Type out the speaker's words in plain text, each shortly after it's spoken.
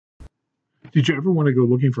Did you ever want to go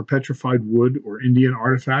looking for petrified wood or Indian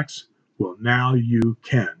artifacts? Well, now you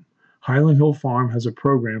can. Highland Hill Farm has a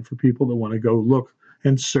program for people that want to go look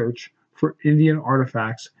and search for Indian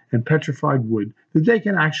artifacts and petrified wood that they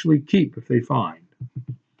can actually keep if they find.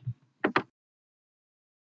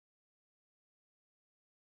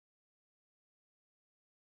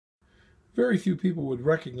 Very few people would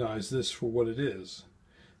recognize this for what it is.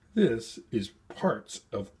 This is parts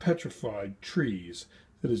of petrified trees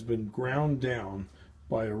that has been ground down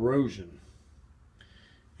by erosion.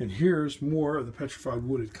 And here's more of the petrified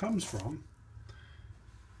wood it comes from.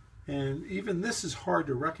 And even this is hard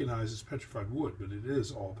to recognize as petrified wood, but it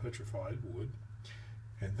is all petrified wood.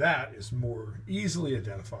 And that is more easily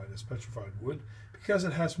identified as petrified wood because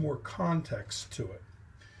it has more context to it.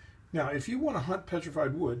 Now, if you want to hunt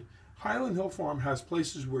petrified wood, Highland Hill Farm has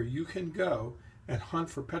places where you can go and hunt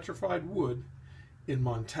for petrified wood in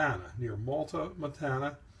Montana, near Malta,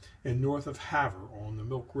 Montana, and north of Havre on the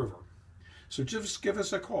Milk River. So just give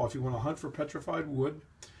us a call if you want to hunt for petrified wood,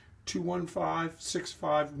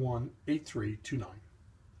 215-651-8329.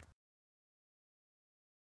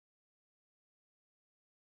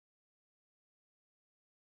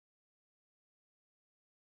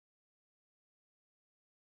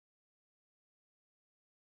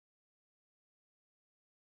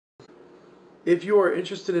 If you are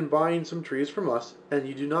interested in buying some trees from us and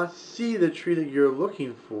you do not see the tree that you're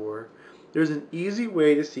looking for, there's an easy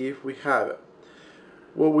way to see if we have it.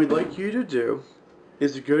 What we'd like you to do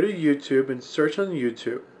is to go to YouTube and search on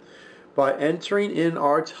YouTube by entering in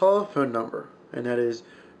our telephone number, and that is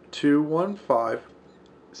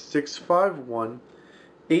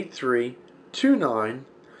 215-651-8329,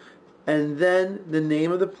 and then the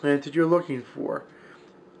name of the plant that you're looking for.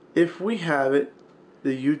 If we have it,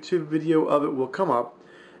 the YouTube video of it will come up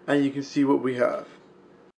and you can see what we have.